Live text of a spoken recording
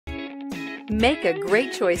Make a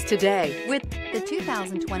great choice today with the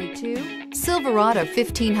 2022 Silverado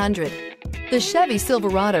 1500. The Chevy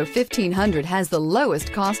Silverado 1500 has the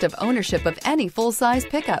lowest cost of ownership of any full-size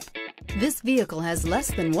pickup. This vehicle has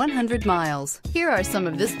less than 100 miles. Here are some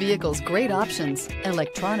of this vehicle's great options: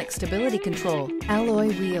 electronic stability control, alloy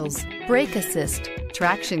wheels, brake assist,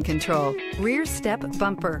 traction control, rear step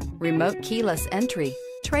bumper, remote keyless entry,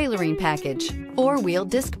 trailering package, four-wheel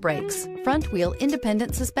disc brakes, front-wheel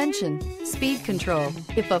independent suspension, speed control.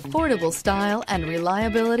 If affordable style and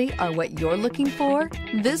reliability are what you're looking for,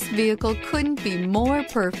 this vehicle couldn't be more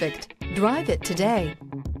perfect. Drive it today.